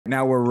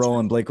Now we're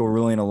rolling. Blake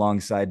O'Rulian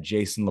alongside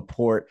Jason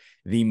Laporte.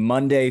 The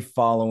Monday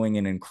following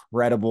an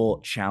incredible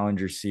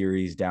Challenger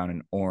Series down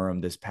in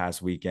Orem this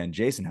past weekend.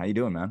 Jason, how you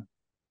doing, man?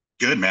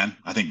 Good, man.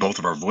 I think both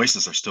of our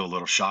voices are still a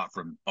little shot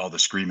from all the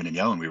screaming and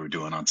yelling we were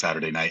doing on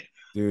Saturday night.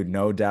 Dude,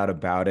 no doubt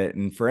about it.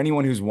 And for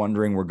anyone who's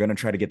wondering, we're going to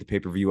try to get the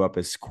pay-per-view up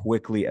as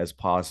quickly as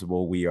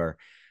possible. We are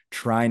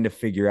trying to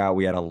figure out,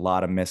 we had a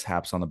lot of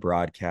mishaps on the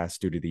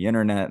broadcast due to the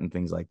internet and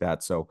things like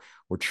that. So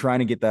we're trying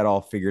to get that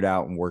all figured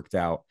out and worked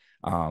out.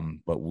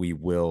 But we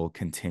will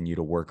continue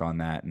to work on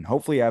that and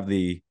hopefully have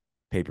the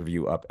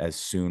pay-per-view up as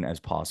soon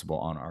as possible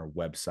on our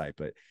website.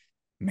 But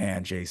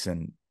man,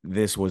 Jason,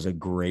 this was a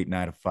great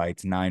night of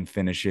fights. 9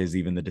 finishes,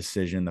 even the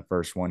decision, the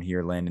first one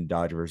here, Landon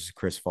Dodge versus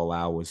Chris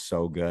Folau, was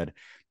so good.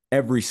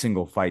 Every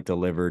single fight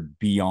delivered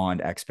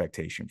beyond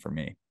expectation for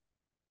me.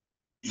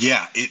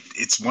 Yeah,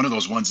 it's one of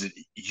those ones that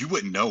you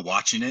wouldn't know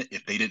watching it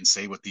if they didn't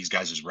say what these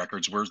guys'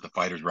 records were, the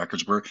fighters'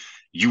 records were.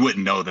 You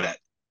wouldn't know that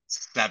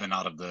 7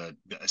 out of the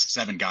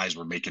 7 guys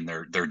were making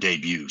their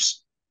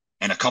debuts.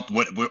 And a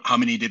couple, how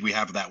many did we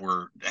have that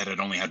were that had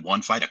only had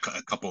one fight? A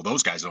couple of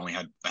those guys that only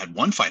had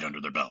one fight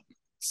under their belt.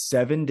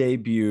 7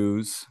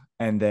 debuts.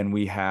 And then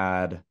we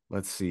had,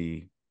 let's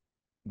see,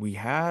 we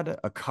had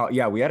a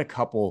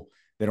couple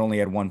that only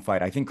had one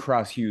fight. I think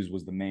Cross Hughes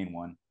was the main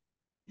one.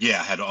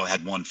 Yeah,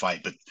 had one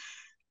fight, but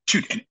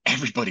dude, and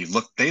everybody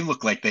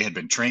looked like they had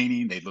been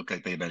training. They looked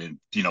like they'd been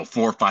in,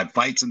 4 or 5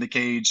 fights in the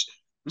cage.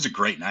 It was a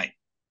great night.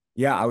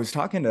 Yeah, I was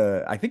talking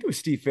to, I think it was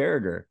Steve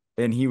Farragher,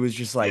 and he was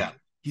just like, Yeah.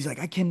 he's like,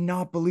 I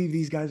cannot believe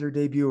these guys are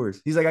debuters.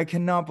 He's like, I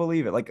cannot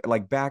believe it.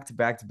 Like back to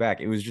back to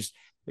back. It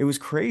was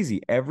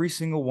crazy. Every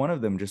single one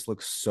of them just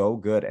looks so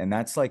good. And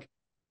that's like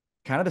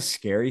kind of the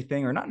scary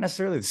thing, or not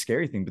necessarily the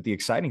scary thing, but the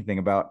exciting thing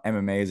about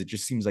MMA is it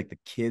just seems like the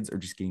kids are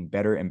just getting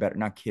better and better.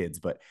 Not kids,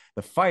 but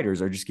the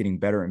fighters are just getting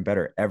better and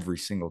better every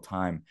single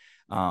time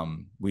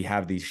we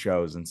have these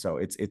shows. And so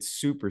it's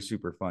super,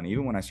 super fun.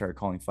 Even when I started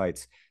calling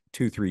fights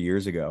 2, 3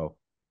 years ago,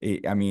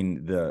 I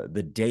mean, the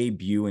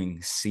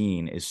debuting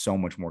scene is so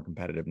much more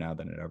competitive now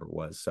than it ever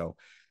was. So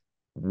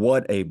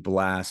what a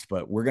blast.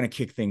 But we're going to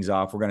kick things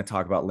off. We're going to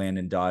talk about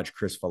Landon Dodge,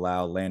 Chris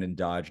Folau. Landon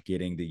Dodge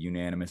getting the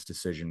unanimous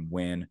decision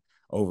win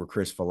over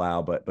Chris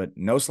Folau, but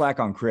no slack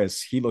on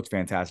Chris. He looked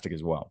fantastic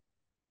as well.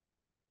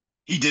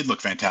 He did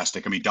look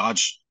fantastic. I mean,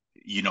 Dodge,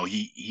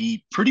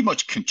 he pretty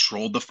much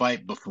controlled the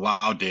fight, but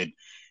Falau did.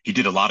 He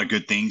did a lot of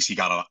good things. He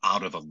got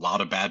out of a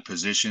lot of bad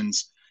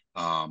positions.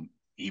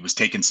 He was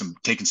taking some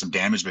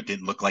damage, but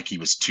didn't look like he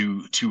was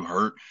too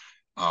hurt.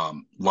 A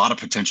lot of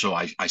potential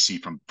I see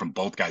from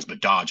both guys,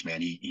 but Dodge,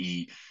 man,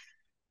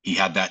 he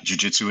had that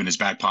jujitsu in his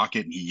back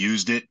pocket and he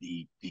used it.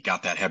 He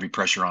got that heavy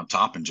pressure on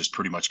top and just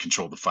pretty much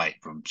controlled the fight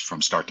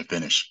from start to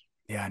finish.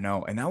 Yeah,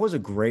 no. And that was a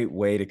great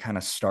way to kind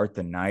of start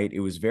the night. It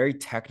was very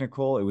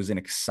technical. It was an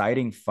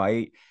exciting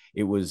fight.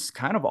 It was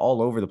kind of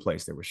all over the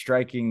place. There was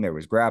striking, there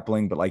was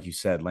grappling, but like you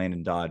said,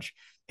 Landon Dodge,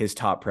 his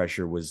top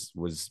pressure was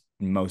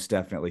most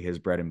definitely his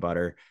bread and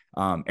butter.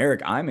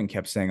 Eric Iman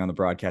kept saying on the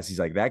broadcast, he's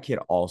like, that kid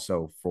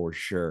also for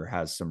sure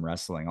has some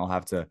wrestling. I'll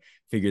have to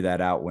figure that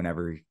out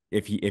whenever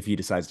if he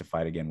decides to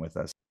fight again with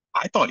us.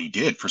 I thought he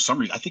did for some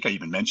reason. I think I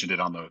even mentioned it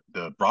on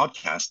the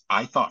broadcast.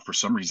 I thought for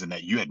some reason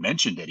that you had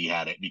mentioned that he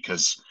had it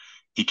because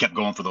he kept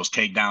going for those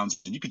takedowns,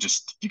 and you could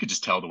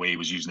just tell the way he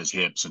was using his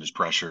hips and his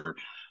pressure.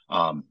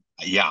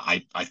 Yeah,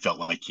 I felt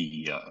like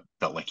he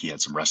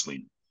had some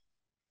wrestling.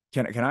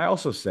 Can I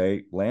also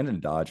say Landon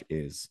Dodge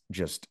is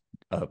just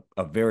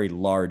a very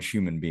large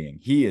human being.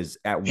 He is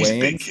at He's a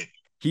big weigh-ins, kid.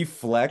 he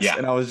flexed, Yeah,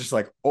 and I was just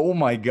like, oh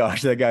my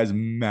gosh, that guy's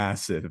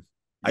massive.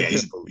 I yeah,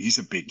 couldn't he's believe. he's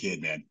a big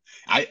kid, man.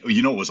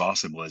 What was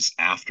awesome was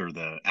after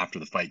the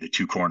fight, the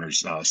two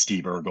corners,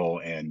 Steve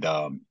Ergel and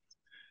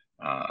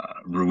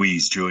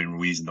Ruiz, Julian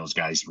Ruiz, and those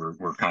guys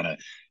were kind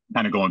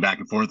of going back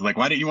and forth. Like,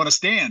 why didn't you want to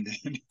stand?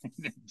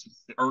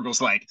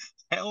 Ergel's like,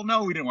 hell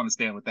no, we didn't want to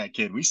stand with that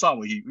kid. We saw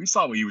what he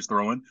was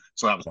throwing.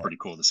 So that was pretty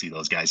cool to see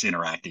those guys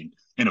interacting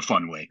in a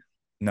fun way.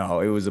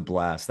 No, it was a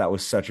blast. That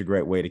was such a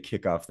great way to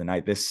kick off the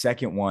night. This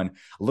second one,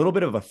 a little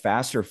bit of a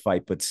faster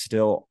fight, but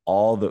still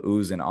all the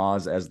oohs and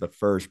ahs as the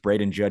first.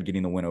 Braden Judd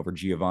getting the win over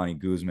Gio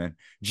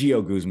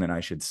Guzman, I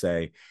should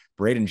say.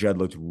 Braden Judd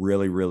looked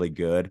really, really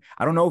good.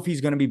 I don't know if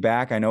he's going to be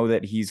back. I know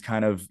that he's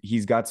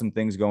got some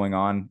things going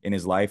on in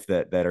his life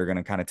that are going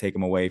to kind of take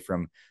him away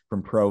from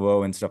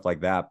Provo and stuff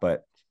like that.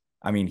 But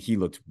I mean, he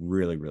looked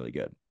really, really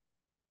good.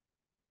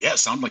 Yeah, it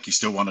sounded like he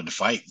still wanted to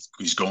fight.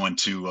 He's going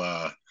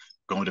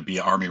to be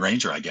an Army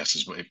Ranger, I guess.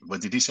 Is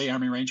what did he say?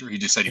 Army Ranger? He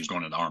just said he was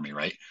going to the Army,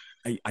 right?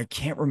 I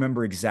can't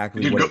remember He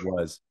exactly didn't what go. it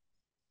was.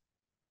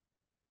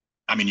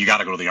 I mean, you got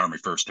to go to the Army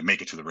first to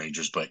make it to the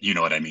Rangers, but you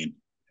know what I mean.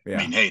 I Yeah.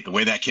 mean, hey, the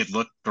way that kid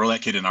looked, throw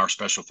that kid in our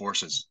special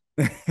forces.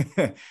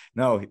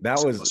 No,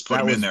 Let's put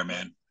him in there,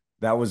 man.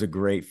 that was a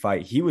great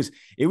fight. It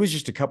was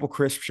just a couple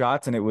crisp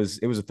shots and it was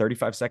a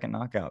 35-second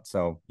knockout.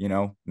 So,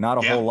 not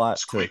a Yeah, whole lot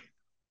it's to, quick.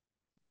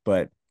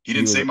 but He he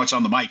didn't was, say much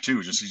on the mic too.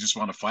 He just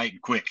want to fight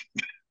and quick.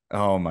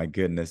 oh my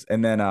goodness.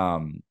 And then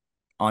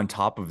on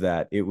top of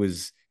that, it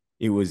was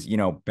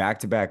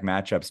back-to-back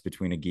matchups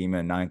between Agima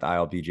and ninth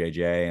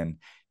ILBJJ. And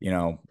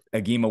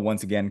Agima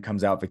once again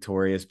comes out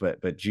victorious,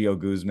 but Gio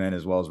Guzman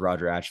as well as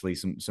Roger Ashley,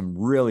 some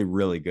really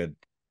really good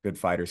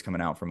fighters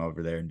coming out from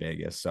over there in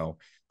Vegas. So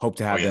hope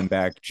to Oh have yeah, them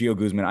back. Gio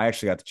Guzman, I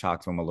actually got to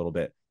talk to him a little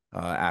bit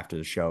after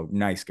the show.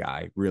 Nice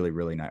guy, really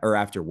really nice, or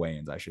after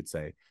weigh-ins, I should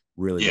say.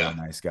 Really really yeah.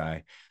 nice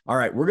guy. All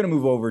right, we're gonna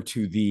move over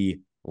to the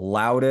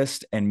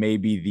loudest and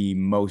maybe the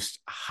most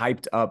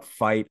hyped up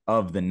fight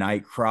of the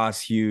night: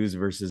 Cross Hughes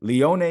versus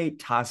Leone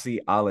Tassi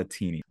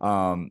Alatini.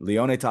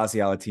 Leone Tassi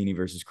Alatini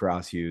versus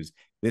Cross Hughes.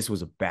 This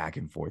was a back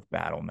and forth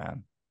battle,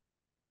 man.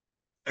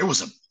 It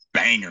was a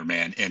banger,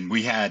 man. And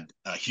we had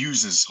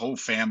Hughes's whole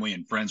family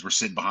and friends were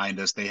sitting behind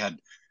us. They had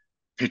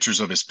pictures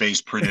of his face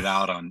printed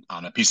out on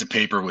a piece of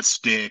paper with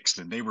sticks,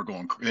 and they were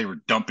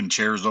dumping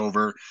chairs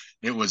over.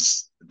 They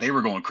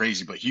were going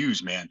crazy. But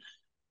Hughes, man,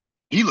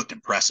 he looked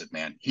impressive,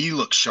 man. He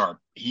looked sharp.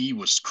 He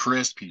was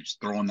crisp. He was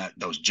throwing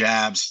those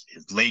jabs.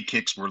 His leg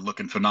kicks were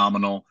looking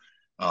phenomenal.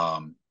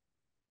 Um,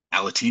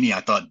 Alatini,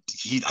 I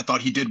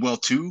thought he did well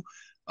too.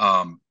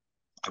 Um,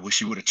 I wish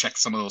he would have checked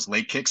some of those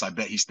leg kicks. I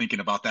bet he's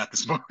thinking about that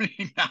this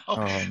morning now. Oh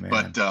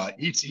But man.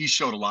 he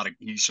showed a lot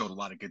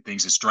of good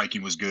things. His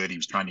striking was good. He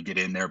was trying to get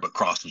in there, but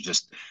Cross was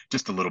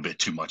just a little bit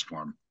too much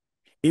for him.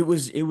 It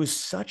was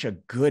such a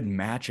good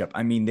matchup.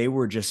 I mean, they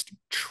were just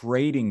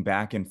trading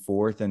back and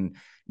forth, and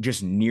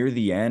just near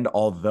the end,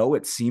 although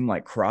it seemed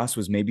like Cross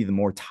was maybe the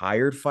more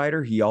tired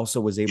fighter, he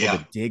also was able to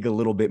Yeah, dig a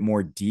little bit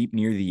more deep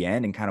near the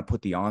end and kind of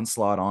put the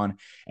onslaught on.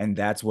 And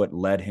that's what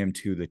led him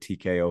to the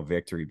TKO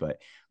victory. But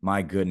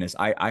my goodness,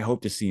 I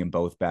hope to see them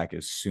both back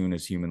as soon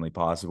as humanly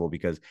possible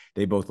because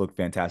they both look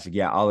fantastic.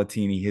 Yeah,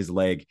 Alatini, his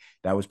leg,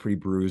 that was pretty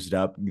bruised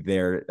up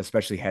there,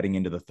 especially heading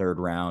into the third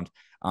round.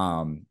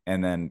 And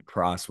then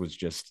Cross was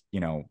just,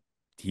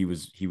 he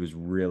was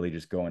really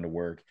just going to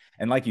work.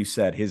 And like you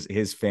said,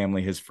 his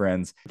family, his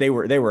friends, they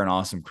were an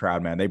awesome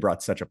crowd, man. They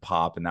brought such a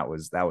pop, and that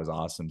was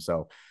awesome.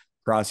 So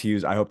Cross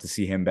Hughes, I hope to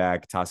see him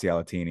back. Tassi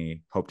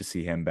Alatini, hope to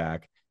see him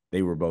back.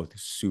 They were both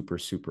super,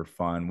 super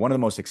fun. One of the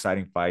most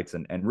exciting fights,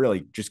 and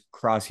really just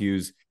Cross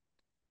Hughes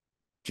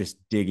just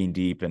digging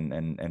deep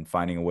and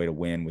finding a way to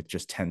win with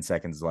just 10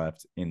 seconds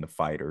left in the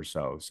fight or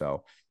so.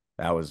 So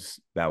that was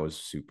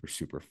super,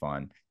 super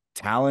fun.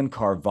 Talon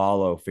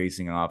Carvalho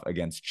facing off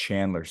against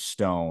Chandler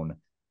Stone.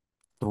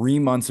 3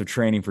 months of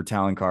training for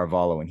Talon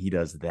Carvalho, and he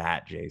does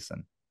that,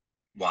 Jason.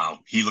 wow,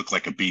 he looked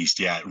like a beast.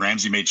 Yeah,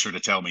 Ramsey made sure to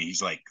tell me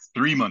he's like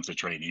 3 months of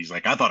training. He's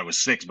like, I thought it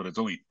was six, but it's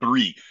only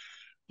three.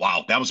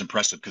 Wow, that was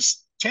impressive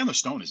because Chandler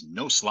Stone is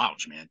no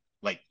slouch, man.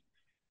 Like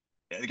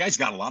the guy's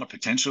got a lot of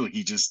potential.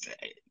 It just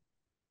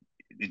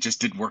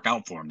didn't work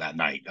out for him that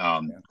night.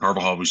 Yeah.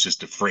 Carvajal was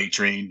just a freight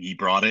train. He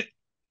brought it.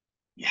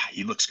 Yeah,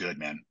 he looks good,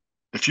 man.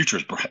 The future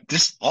is bright.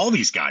 This all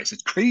these guys.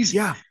 It's crazy.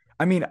 Yeah.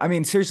 I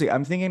mean, seriously,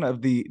 I'm thinking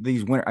of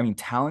these winner. I mean,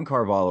 Talon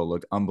Carvalho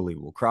looked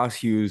unbelievable. Cross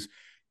Hughes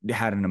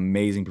had an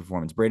amazing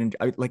performance.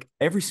 Like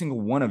every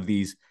single one of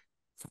these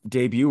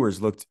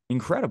debuters looked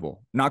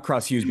incredible. Not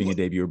Cross Hughes And being a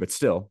debuter, but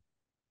still.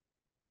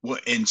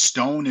 and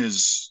Stone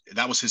is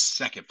that was his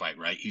second fight,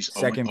 right? He's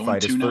 0 Second 0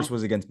 fight, his 2 first now.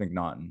 was against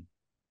McNaughton.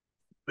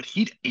 But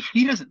he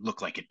doesn't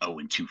look like an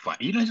 0-2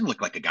 fight. He doesn't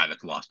look like a guy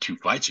that's lost two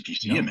fights if you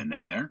see him No, in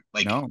there.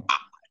 Like no.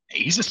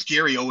 he's a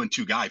scary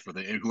 0-2 guy for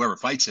the whoever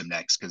fights him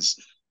next because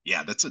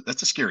yeah, that's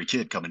a scary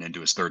kid coming into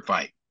his third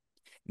fight.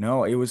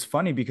 No, it was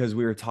funny because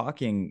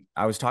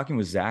I was talking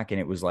with Zach, and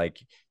it was like,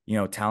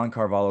 Talon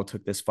Carvalho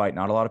took this fight.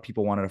 Not a lot of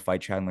people wanted to fight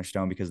Chandler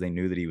Stone because they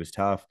knew that he was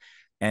tough.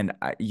 And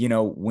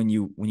when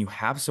you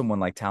have someone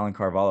like Talon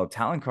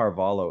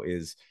Carvalho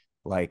is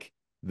like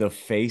the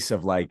face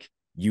of like,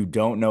 you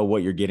don't know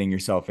what you're getting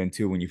yourself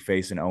into when you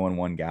face an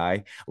 0-1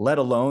 guy, let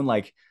alone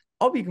like,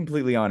 I'll be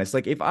completely honest.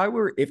 Like if I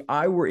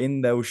were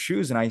in those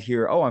shoes and I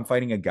hear, oh, I'm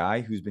fighting a guy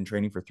who's been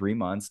training for 3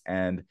 months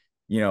and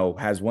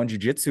has one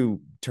jujitsu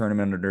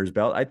tournament under his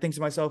belt, I'd think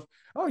to myself,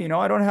 oh,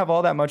 I don't have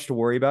all that much to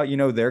worry about.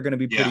 They're going to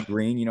be pretty Yeah,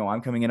 green.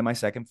 I'm coming into my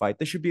second fight.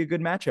 This should be a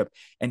good matchup.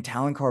 And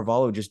Talon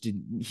Carvalho he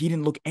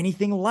didn't look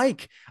anything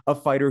like a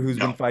fighter who's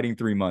been no, fighting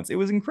 3 months. It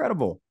was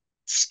incredible.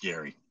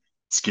 scary,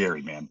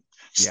 scary man.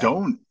 Yeah.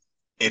 Stone,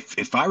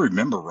 if I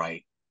remember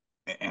right,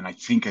 and I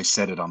think I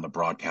said it on the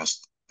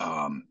broadcast.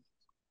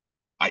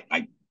 I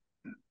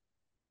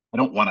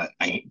don't want to.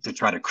 I hate to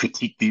try to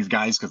critique these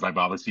guys because I've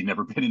obviously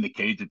never been in the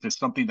cage. It's just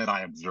something that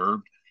I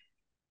observed.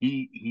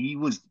 He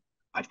was.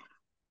 I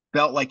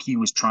felt like he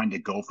was trying to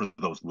go for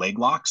those leg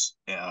locks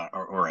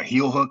or a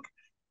heel hook,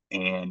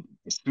 and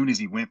as soon as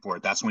he went for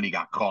it, that's when he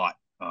got caught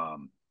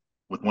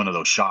with one of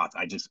those shots.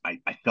 I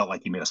felt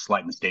like he made a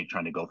slight mistake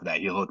trying to go for that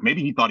heel hook.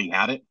 Maybe he thought he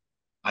had it.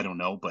 I don't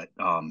know, but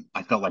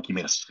I felt like he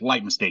made a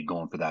slight mistake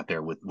going for that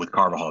there with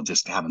Carvajal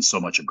just having so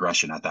much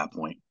aggression at that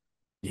point.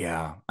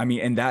 Yeah. I mean,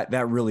 and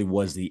that really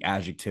was the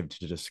adjective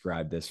to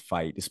describe this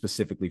fight,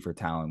 specifically for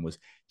Talon, was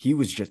he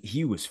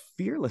was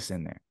fearless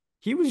in there.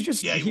 He was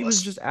just Yeah, he he was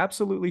was. just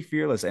absolutely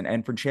fearless.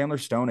 And for Chandler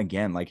Stone,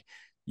 again, like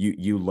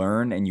you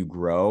learn and you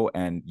grow,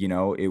 and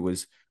it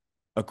was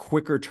a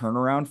quicker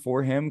turnaround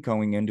for him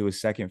going into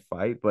his second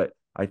fight. But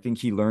I think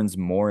he learns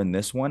more in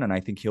this one, and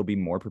I think he'll be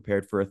more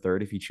prepared for a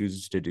third if he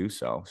chooses to do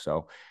so.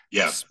 So,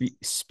 Yeah,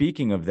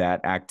 speaking of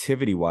that,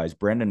 activity wise,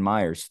 Brendan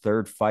Myers,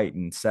 third fight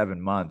in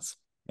 7 months,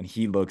 and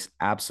he looks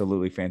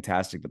absolutely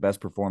fantastic. The best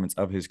performance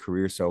of his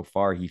career so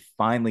far. He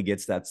finally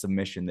gets that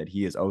submission that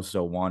he has oh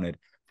so wanted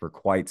for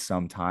quite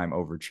some time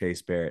over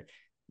Chase Barrett.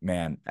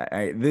 Man,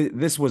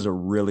 this was a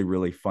really,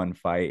 really fun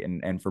fight.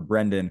 And for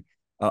Brendan,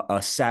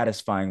 a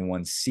satisfying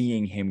one,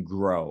 seeing him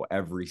grow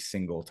every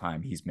single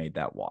time he's made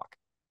that walk.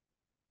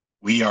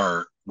 we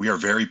are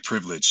very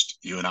privileged,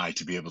 you and I,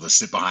 to be able to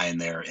sit behind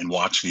there and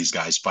watch these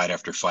guys fight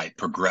after fight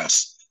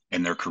progress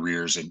in their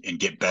careers and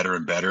get better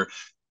and better.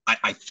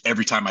 I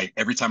every time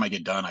I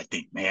get done, I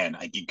think, man,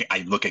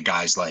 I look at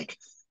guys like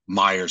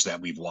Myers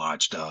that we've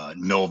watched,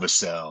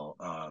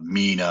 Novacell,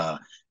 Mina,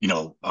 you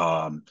know,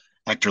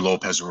 Hector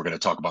Lopez, who we're going to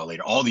talk about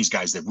later. All these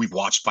guys that we've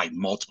watched fight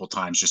multiple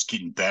times, just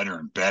getting better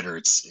and better.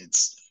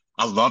 It's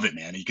I love it,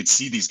 man. You could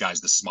see these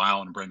guys, the smile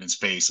on Brendan's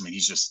face. I mean,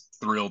 he's just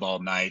thrilled all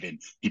night, and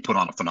he put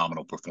on a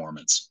phenomenal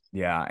performance.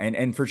 Yeah,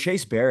 and for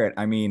Chase Barrett,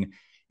 I mean,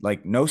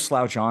 like no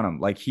slouch on him.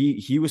 Like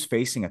he was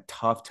facing a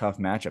tough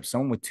matchup.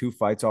 Someone with two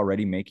fights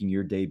already making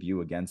your debut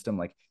against him,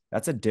 like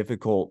that's a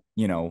difficult,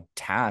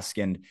 task.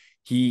 And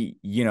he,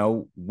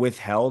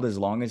 withheld as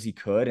long as he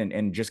could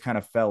and just kind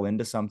of fell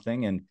into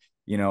something. And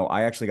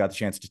I actually got the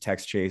chance to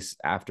text Chase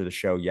after the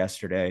show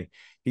yesterday.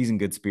 He's in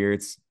good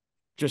spirits,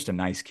 just a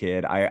nice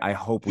kid. I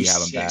hope we have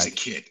him He's a back.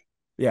 kid.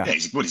 Yeah, Yeah,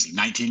 what is he,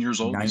 19 years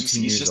old? 19 He's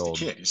years just a old.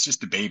 kid. He's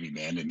just a baby,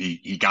 man. And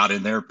he got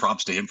in there.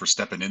 Props to him for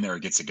stepping in there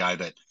against a guy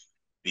that,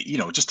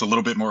 just a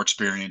little bit more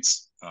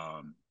experience,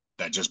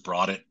 that just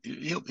brought it.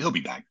 He'll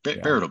be back. Yeah.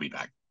 Barrett will be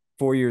back.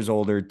 4 years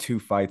older, two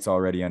fights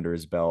already under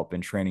his belt, been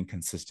training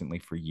consistently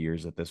for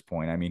years at this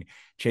point. I mean,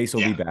 Chase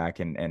will be Yeah. back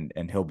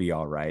and he'll be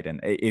all right.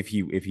 And if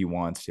he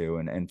wants to,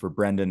 and for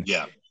Brendan,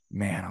 Yeah.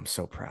 man, I'm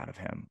so proud of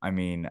him. I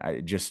mean,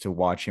 just to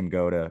watch him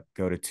go to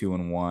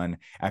 2-1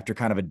 after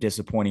kind of a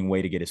disappointing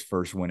way to get his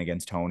first win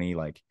against Tony,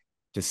 like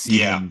to see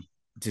Yeah. him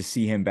to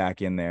see him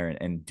back in there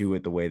and do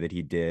it the way that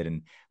he did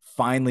and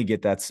finally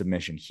get that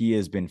submission. He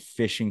has been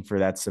fishing for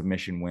that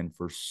submission win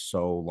for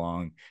so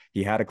long.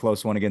 He had a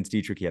close one against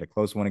Dietrich. He had a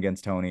close one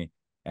against Tony,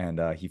 and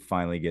he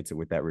finally gets it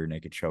with that rear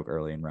naked choke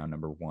early in round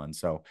number one.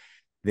 So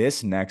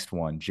this next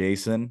one,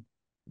 Jason,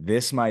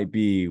 this might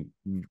be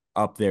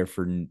up there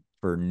for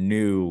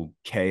new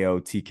KO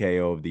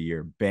TKO of the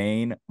year.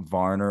 Bane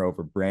Varner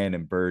over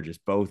Brandon Burgess.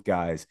 Both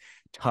guys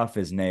tough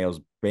as nails.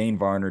 Bane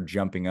Varner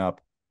jumping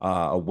up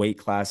a weight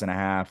class and a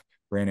half.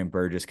 Brandon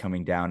Burgess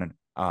coming down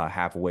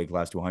half a weight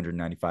class to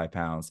 195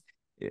 pounds.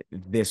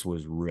 This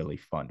was really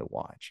fun to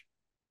watch.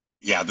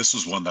 Yeah. This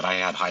was one that I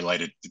had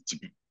highlighted to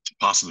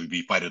possibly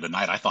be fight of the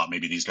night. I thought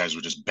maybe these guys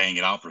would just bang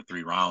it out for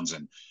 3 rounds,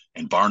 and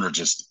Barner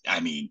just, I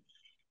mean,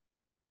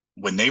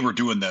 when they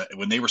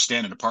were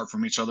standing apart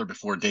from each other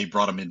before Dave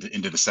brought him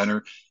into the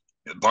center,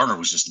 Barner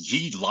was just,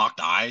 he locked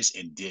eyes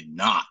and did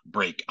not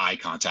break eye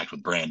contact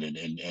with Brandon.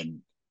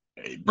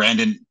 And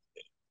Brandon,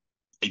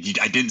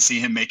 I didn't see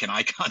him making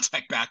eye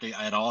contact back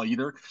at all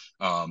either.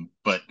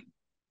 But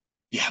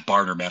yeah,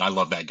 Barner, man, I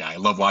love that guy. I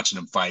love watching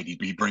him fight.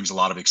 He brings a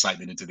lot of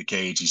excitement into the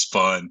cage. He's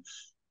fun,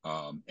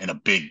 and a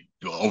big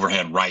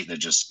overhand right that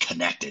just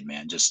connected,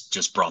 man.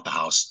 Just brought the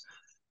house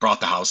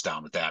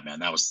down with that, man.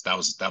 That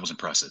was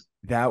impressive.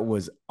 That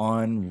was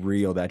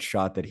unreal, that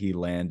shot that he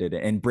landed.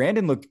 And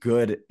Brandon looked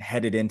good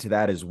headed into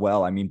that as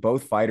well. I mean,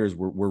 both fighters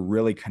were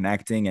really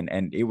connecting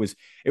and it was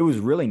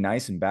really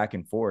nice and back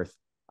and forth.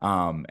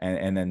 And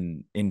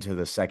then into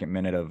the second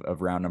minute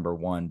of round number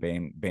one,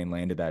 Bane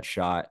landed that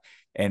shot.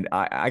 And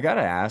I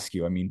gotta ask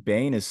you, I mean,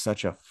 Bane is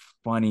such a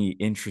funny,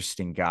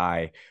 interesting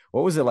guy.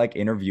 What was it like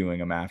interviewing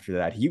him after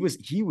that? He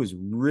was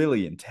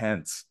really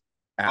intense.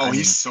 Oh, I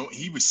mean,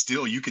 he was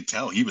still, you could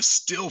tell he was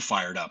still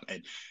fired up.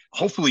 And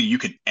hopefully you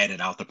could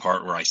edit out the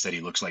part where I said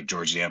he looks like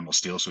George the Animal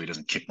Steel so he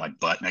doesn't kick my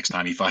butt next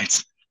time he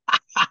fights.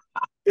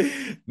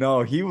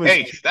 no, he was.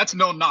 Hey, that's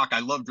no knock.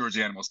 I love George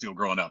the Animal Steel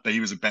growing up. He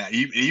was a bad,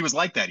 he was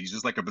like that. He's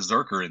just like a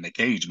berserker in the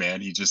cage,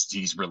 man.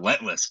 He's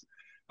relentless.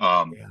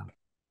 Um, Yeah.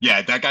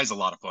 yeah, that guy's a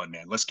lot of fun,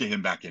 man. Let's get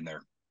him back in there,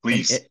 And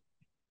please.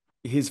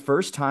 his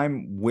first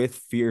time with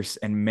Fierce,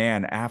 and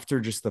man, after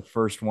just the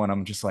first one,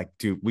 I'm just like,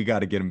 dude, we got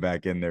to get him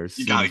back in there as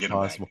You soon got to as get him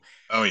back. possible.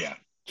 Oh yeah.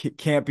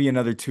 Can't be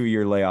another 2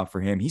 year layoff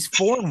for him. He's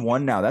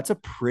 4-1 now. That's a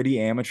pretty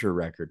amateur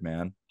record,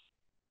 man.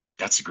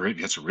 That's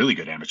a really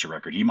good amateur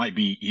record. He might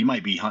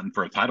be hunting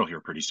for a title here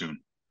pretty soon.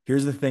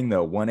 Here's the thing,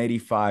 though.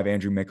 185,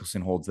 Andrew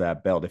Mickelson holds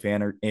that belt. If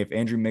Andrew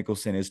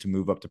Mickelson is to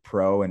move up to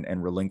pro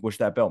and relinquish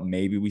that belt,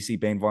 maybe we see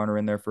Bane Varner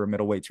in there for a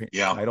middleweight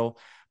Yeah, title.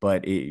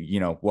 But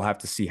we'll have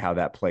to see how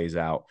that plays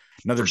out.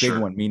 Another for big sure.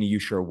 one, Mina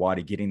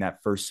Yushirawadi getting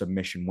that first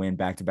submission win,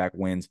 back-to-back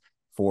wins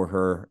for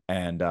her,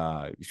 and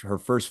her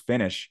first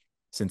finish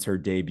since her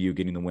debut,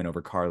 getting the win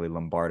over Carly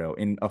Lombardo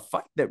in a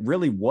fight that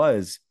really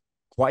was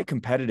quite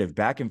competitive,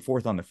 back and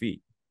forth on the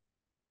feet.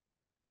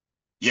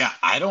 Yeah,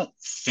 I don't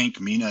think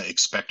Mina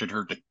expected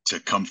her to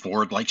come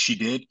forward like she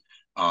did.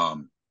 I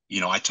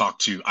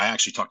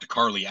actually talked to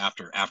Carly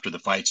after the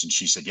fights, and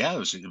she said, yeah, it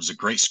was a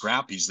great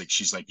scrap.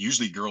 She's like,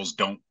 usually girls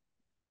don't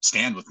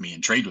stand with me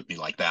and trade with me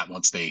like that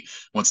once they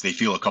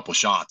feel a couple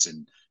shots.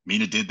 And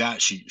Mina did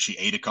that. She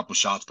ate a couple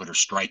shots, but her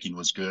striking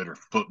was good. Her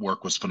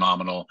footwork was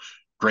phenomenal.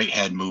 Great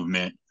head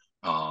movement.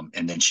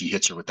 And then she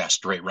hits her with that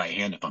straight right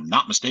hand. If I'm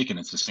not mistaken,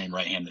 it's the same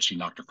right hand that she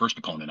knocked her first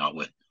opponent out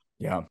with.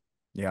 Yeah.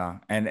 Yeah.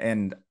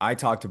 And I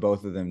talked to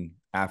both of them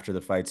after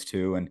the fights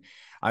too. And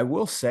I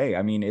will say,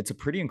 I mean, it's a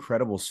pretty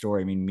incredible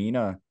story. I mean,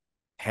 Mina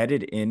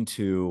headed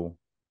into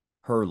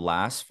her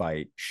last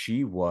fight,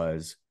 she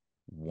was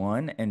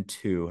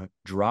 1-2,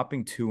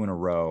 dropping two in a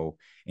row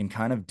in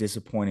kind of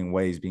disappointing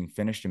ways, being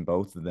finished in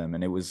both of them.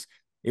 And it was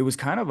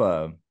kind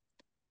of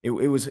it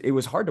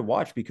was hard to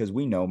watch because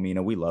we know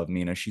Mina, we love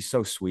Mina. She's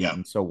so sweet Yeah.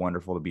 and so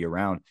wonderful to be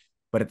around.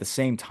 But at the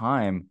same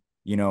time,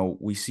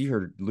 we see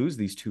her lose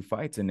these two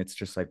fights, and it's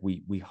just like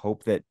we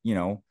hope that,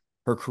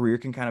 her career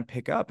can kind of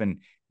pick up.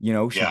 And she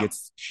Yeah.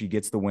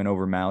 gets the win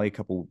over Mally a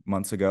couple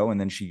months ago, and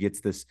then she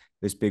gets this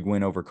big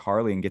win over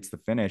Carly and gets the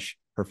finish,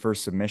 her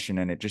first submission,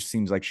 and it just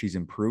seems like she's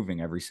improving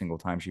every single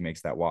time she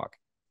makes that walk.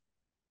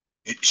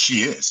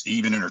 She is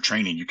even in her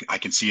training. I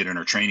can see it in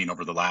her training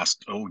over the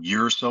last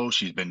year or so.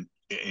 She's been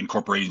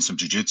incorporating some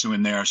jujitsu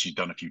in there. She's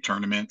done a few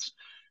tournaments.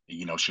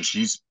 So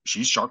she's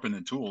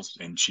sharpening tools,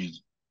 and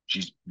she's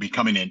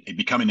becoming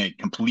a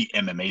complete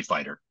MMA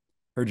fighter.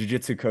 Her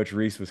jiu-jitsu coach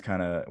Reese was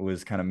kind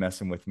of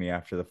messing with me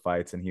after the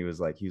fights, and he was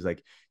like,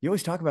 you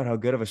always talk about how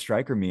good of a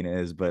striker Mina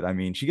is, but I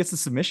mean, she gets the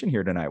submission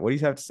here tonight. What do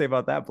you have to say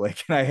about that,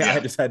 Blake? And I Yeah,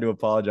 just had to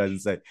apologize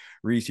and say,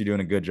 Reese, you're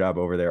doing a good job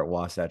over there at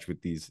Wasatch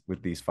with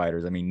these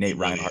fighters. I mean, he Nate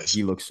really Reinhardt, is.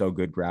 he looked so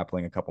good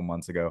grappling a couple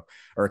months ago,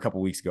 or a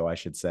couple weeks ago, I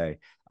should say.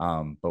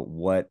 But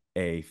what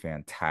a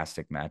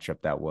fantastic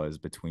matchup that was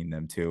between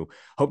them two.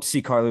 Hope to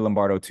see Carly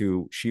Lombardo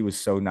too. She was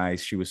so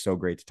nice. She was so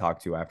great to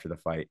talk to after the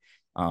fight,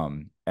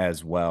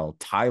 as well.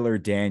 Tyler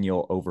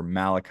Daniel over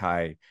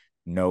Malachi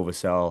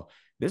Novosel.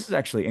 This is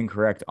actually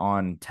incorrect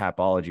on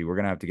Tapology. We're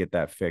gonna have to get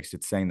that fixed.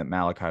 It's saying that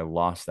Malachi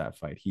lost that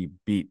fight. He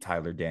beat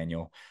Tyler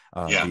Daniel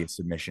Yeah, via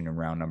submission in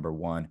round number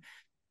one.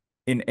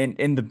 And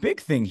the big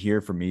thing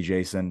here for me,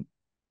 Jason,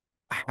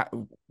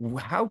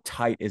 how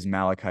tight is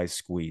Malachi's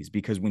squeeze?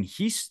 Because when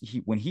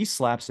he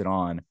slaps it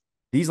on,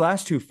 these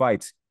last two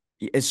fights,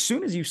 as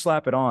soon as you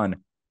slap it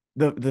on,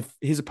 the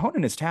his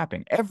opponent is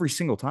tapping every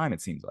single time.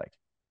 It seems like.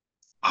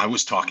 I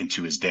was talking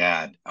to his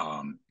dad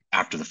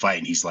after the fight,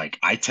 and he's like,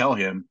 I tell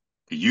him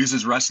he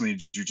uses wrestling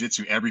and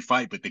jujitsu every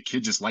fight, but the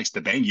kid just likes to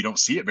bang. You don't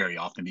see it very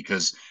often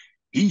because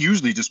he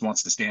usually just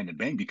wants to stand and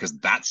bang because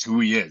that's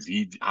who he is.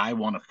 I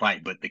want to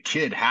fight, but the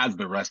kid has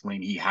the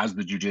wrestling, he has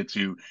the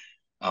jujitsu.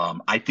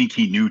 I think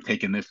he knew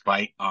taking this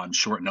fight on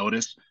short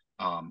notice,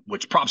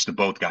 which props to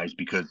both guys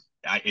because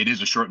it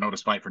is a short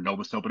notice fight for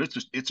Novosto, but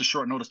it's a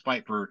short notice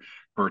fight for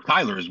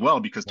Tyler as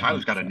well because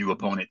Tyler's got a 100%. new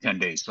opponent 10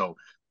 days. So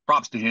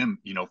props to him,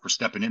 for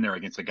stepping in there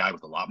against a guy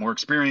with a lot more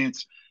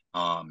experience.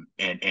 And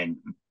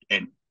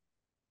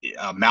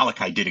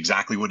Malachi did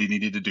exactly what he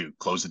needed to do: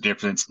 close the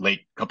difference,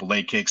 late couple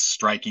leg kicks,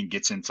 striking,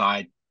 gets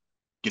inside,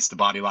 gets the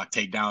body lock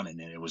takedown, and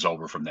then it was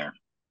over from there.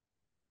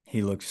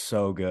 He looks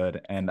so good,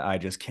 and I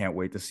just can't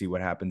wait to see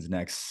what happens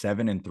next.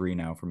 7-3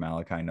 now for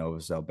Malachi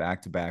Novosel,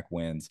 back-to-back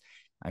wins.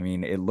 I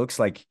mean, it looks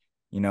like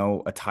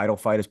a title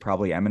fight is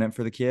probably imminent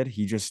for the kid.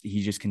 He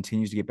just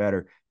continues to get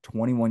better.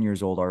 21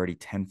 years old already,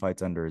 10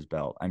 fights under his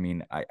belt. I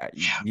mean,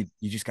 Yeah,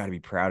 you just got to be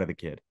proud of the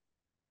kid.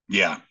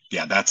 yeah,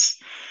 that's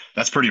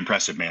pretty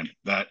impressive, man.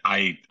 That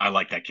I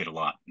like that kid a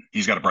lot.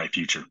 He's got a bright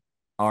future.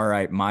 All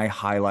right, my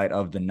highlight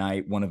of the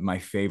night, one of my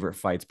favorite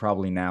fights,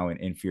 probably now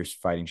in Fierce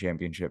Fighting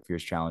Championship,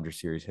 Fierce Challenger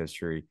Series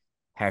history.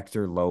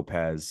 Hector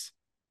Lopez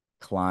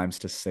climbs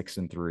to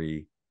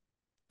 6-3,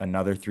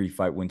 another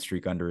 3-fight win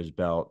streak under his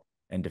belt,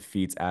 and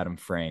defeats Adam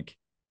Frank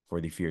for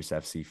the Fierce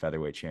FC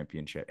Featherweight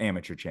Championship,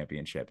 Amateur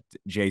Championship.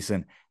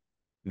 Jason,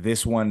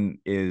 this one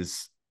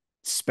is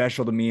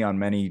special to me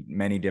on in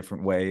many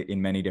different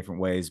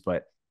ways,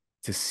 but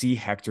to see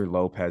Hector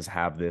Lopez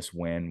have this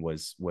win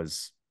was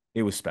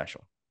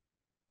special.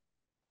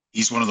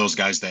 He's one of those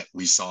guys that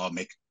we saw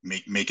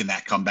making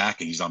that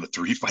comeback, and he's on a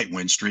 3-fight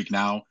win streak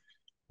now.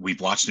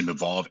 We've watched him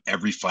evolve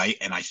every fight,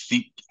 and I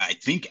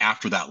think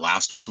after that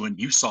last one,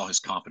 you saw his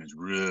confidence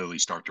really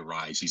start to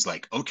rise. He's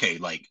like, okay,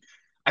 like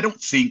I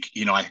don't think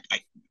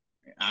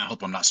I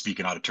hope I'm not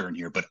speaking out of turn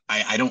here, but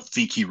I don't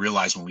think he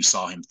realized when we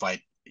saw him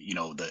fight,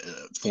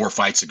 the 4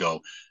 fights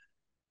ago.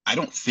 I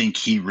don't think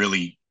he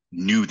really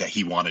knew that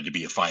he wanted to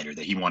be a fighter,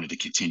 that he wanted to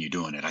continue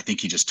doing it. I think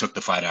he just took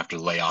the fight after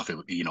the layoff.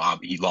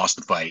 He lost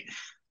the fight,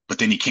 but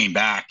then he came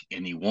back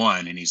and he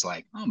won, and he's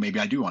like, oh, maybe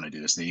I do want to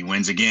do this. And then he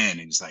wins again,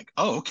 and he's like,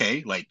 oh,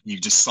 okay. Like you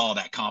just saw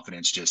that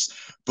confidence just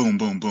boom,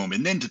 boom, boom.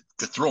 And then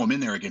to throw him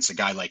in there against a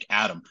guy like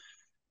Adam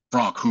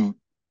Frank, who,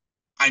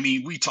 I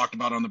mean, we talked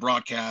about on the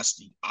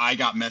broadcast. I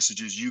got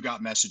messages, you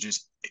got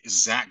messages,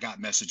 Zach got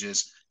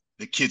messages.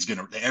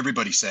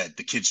 Everybody said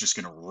the kid's just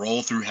gonna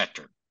roll through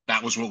Hector.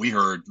 That was what we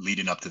heard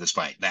leading up to this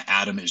fight. That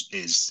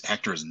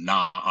Hector is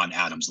not on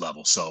Adam's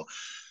level. So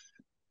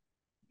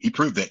he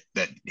proved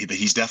that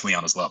he's definitely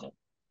on his level.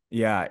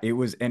 Yeah, it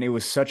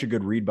was such a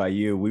good read by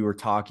you. We were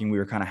talking, we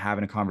were kind of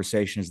having a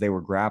conversation as they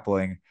were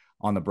grappling.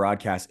 on the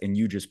broadcast and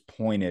you just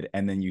pointed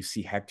and then you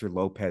see Hector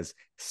Lopez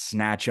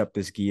snatch up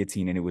this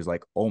guillotine and it was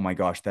like, oh my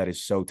gosh, that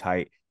is so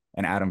tight.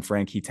 And Adam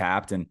Frank, he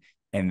tapped and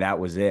that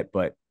was it.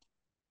 But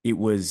it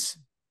was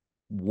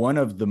one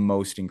of the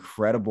most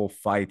incredible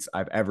fights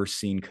I've ever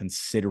seen,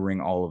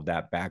 considering all of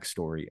that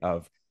backstory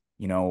of,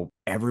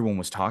 everyone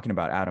was talking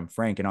about Adam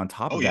Frank. And on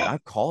top Oh of that, yeah,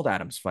 I've called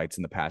Adam's fights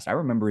in the past. I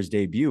remember his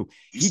debut.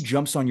 He he's.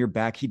 jumps on your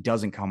back, he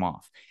doesn't come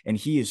off. And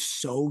he is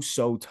so,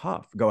 so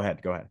tough. Go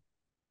ahead. Go ahead.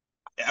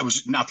 I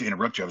was not to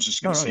interrupt you. I was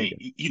just going No, to no, you say,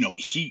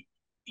 good.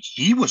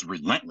 he was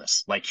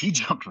relentless. Like he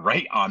jumped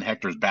right on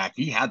Hector's back.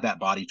 He had that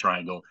body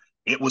triangle.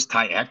 It was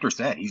tight. Hector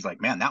said, he's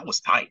like, man, that was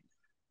tight.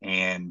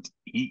 And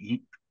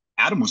he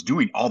Adam was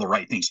doing all the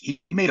right things.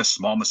 He made a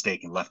small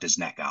mistake and left his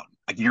neck out.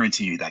 I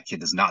guarantee you that kid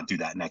does not do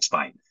that next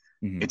fight.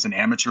 Mm-hmm. It's an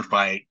amateur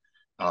fight.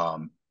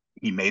 Um,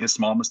 he made a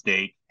small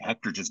mistake.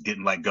 Hector just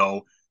didn't let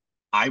go.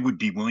 I would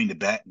be willing to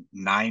bet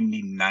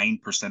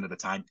 99% of the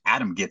time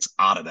Adam gets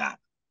out of that.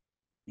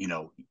 You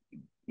know,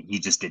 he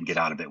just didn't get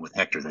out of it with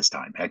Hector this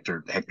time.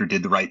 Hector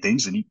did the right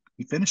things and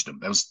he finished him.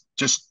 That was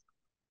just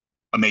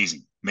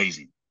amazing,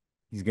 amazing.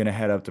 He's going to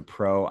head up to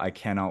pro. I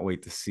cannot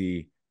wait to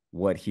see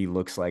what he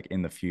looks like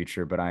in the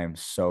future, but I am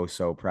so,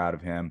 so proud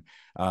of him.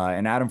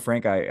 And Adam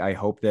Frank, I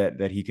hope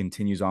that he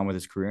continues on with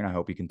his career and I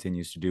hope he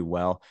continues to do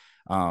well.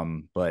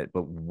 But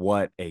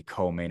what a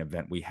co-main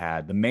event we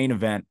had. The main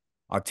event,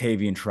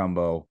 Octavian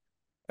Trumbo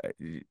uh,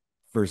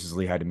 versus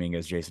Lehigh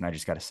Dominguez. Jason, I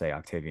just got to say,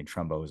 Octavian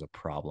Trumbo is a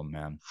problem,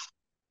 man.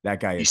 That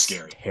guy He's is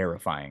scary.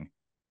 terrifying.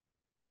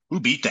 Who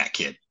beat that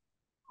kid?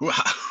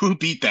 Who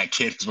beat that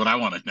kid is what I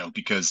want to know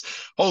because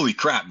holy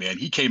crap, man,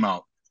 he came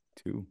out,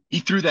 Too. he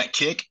threw that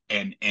kick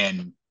and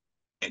then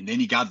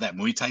he got that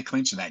Muay Thai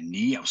clinch and that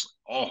knee. I was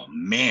like, oh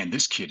man,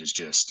 this kid is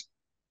just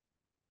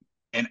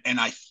and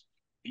I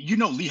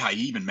Lehigh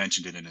he even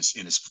mentioned it in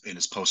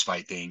his post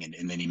fight thing,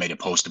 and then he made a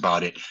post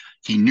about it.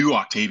 He knew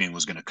Octavian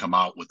was going to come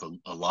out with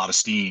a lot of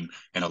steam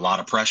and a lot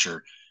of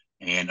pressure,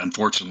 and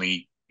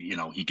unfortunately,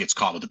 he gets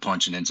caught with a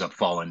punch and ends up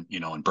falling,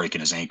 and breaking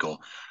his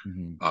ankle.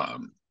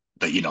 Mm-hmm.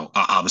 But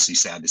obviously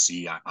sad to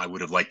see. I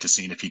would have liked to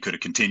seen if he could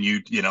have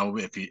continued,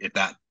 if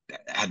that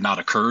had not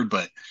occurred.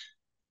 But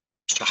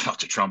shout out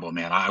to Trumbo,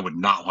 man. I would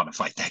not want to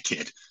fight that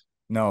kid.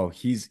 No,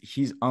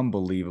 he's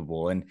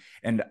unbelievable, and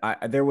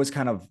there was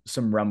kind of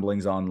some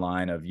rumblings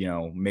online of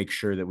make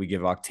sure that we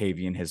give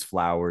Octavian his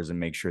flowers and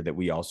make sure that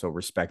we also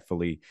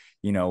respectfully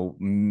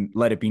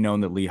let it be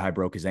known that Lehigh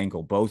broke his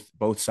ankle.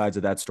 Both sides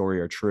of that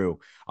story are true.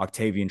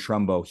 Octavian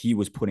Trumbo, he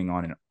was putting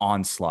on an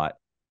onslaught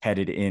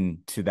headed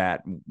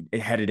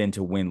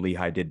into when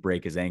Lehigh did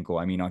break his ankle.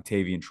 I mean,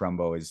 Octavian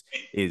Trumbo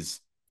is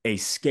a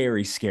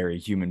scary, scary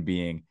human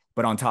being.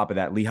 But on top of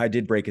that, Lehigh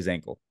did break his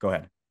ankle. Go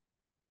ahead.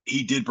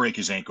 He did break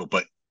his ankle,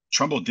 but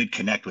Trumbull did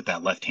connect with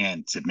that left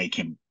hand to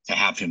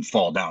have him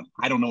fall down.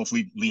 I don't know if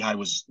Lehigh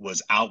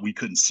was out. We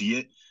couldn't see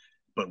it,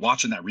 but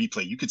watching that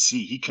replay, you could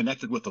see he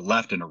connected with the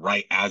left and the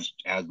right as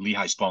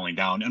Lehigh's falling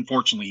down.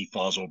 Unfortunately, he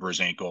falls over his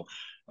ankle.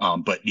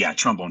 But yeah,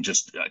 Trumbull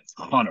just a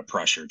ton of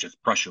pressure,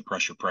 just pressure,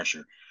 pressure,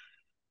 pressure.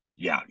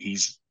 Yeah,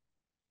 he's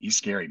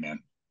scary, man.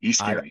 He's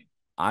I scary.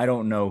 I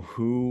don't know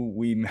who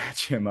we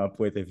match him up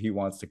with if he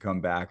wants to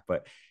come back,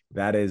 but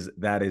that is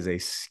a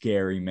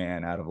scary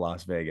man out of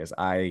Las Vegas.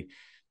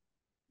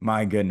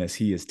 My goodness,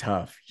 he is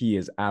tough. He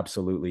is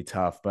absolutely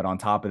tough. But on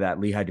top of that,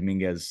 Lehigh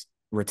Dominguez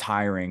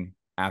retiring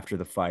after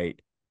the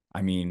fight.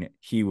 I mean,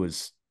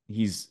 he's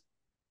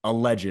a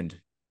legend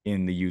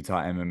in the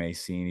Utah MMA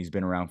scene. He's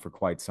been around for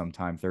quite some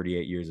time,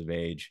 38 years of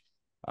age,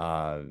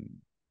 uh,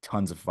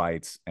 tons of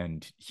fights,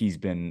 and he's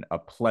been a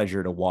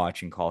pleasure to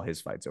watch and call his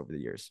fights over the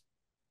years.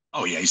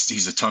 Oh yeah,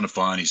 he's a ton of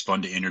fun. He's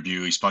fun to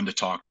interview. He's fun to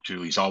talk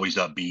to. He's always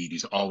upbeat.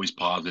 He's always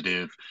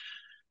positive.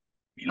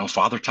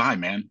 Father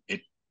time, man.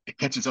 It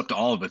catches up to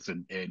all of us.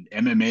 And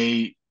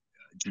MMA,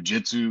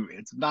 jujitsu,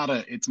 it's not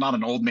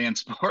an old man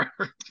sport.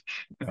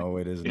 No,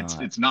 it is it's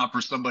not. it's not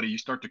for somebody. You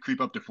start to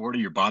creep up to 40,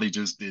 your body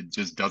just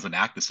doesn't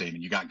act the same.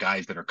 And you got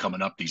guys that are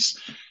coming up these,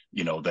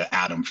 the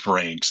Adam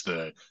Franks,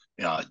 the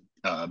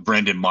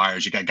Brendan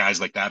Myers. You got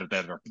guys like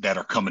that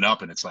are coming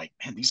up, and it's like,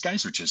 man, these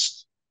guys are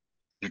just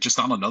they're just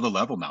on another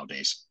level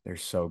nowadays. They're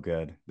so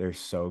good. They're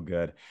so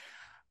good.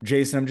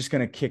 Jason, I'm just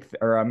going to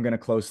or I'm going to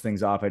close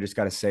things off. I just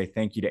got to say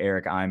thank you to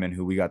Eric Iman,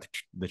 who we got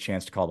the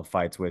chance to call the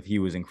fights with. He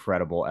was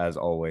incredible as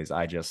always.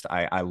 I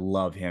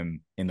love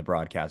him in the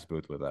broadcast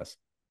booth with us.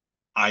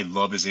 I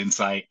love his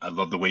insight. I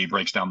love the way he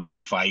breaks down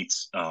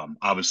fights.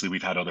 Obviously,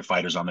 we've had other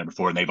fighters on there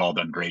before, and they've all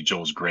done great.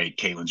 Joel's great.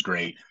 Caitlin's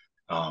great.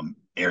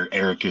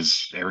 Eric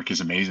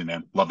is amazing,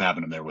 man. Love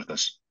having him there with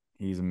us.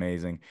 He's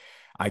amazing.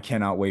 I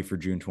cannot wait for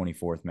June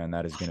 24th, man.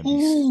 That is going to be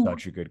Ooh.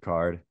 such a good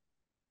card.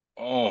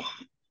 Oh,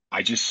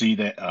 I just see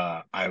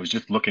that. I was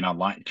just looking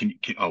online.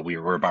 Oh,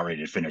 we're about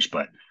ready to finish,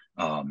 but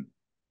um,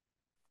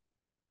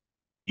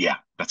 yeah,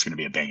 that's going to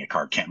be a banging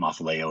card. Kent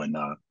Mafaleo and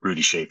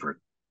Rudy Schaefer.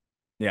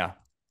 Yeah,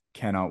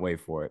 cannot wait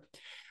for it.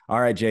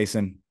 All right,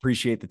 Jason,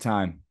 appreciate the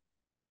time.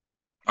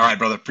 All right,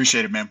 brother.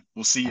 Appreciate it, man.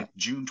 We'll see you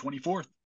June 24th.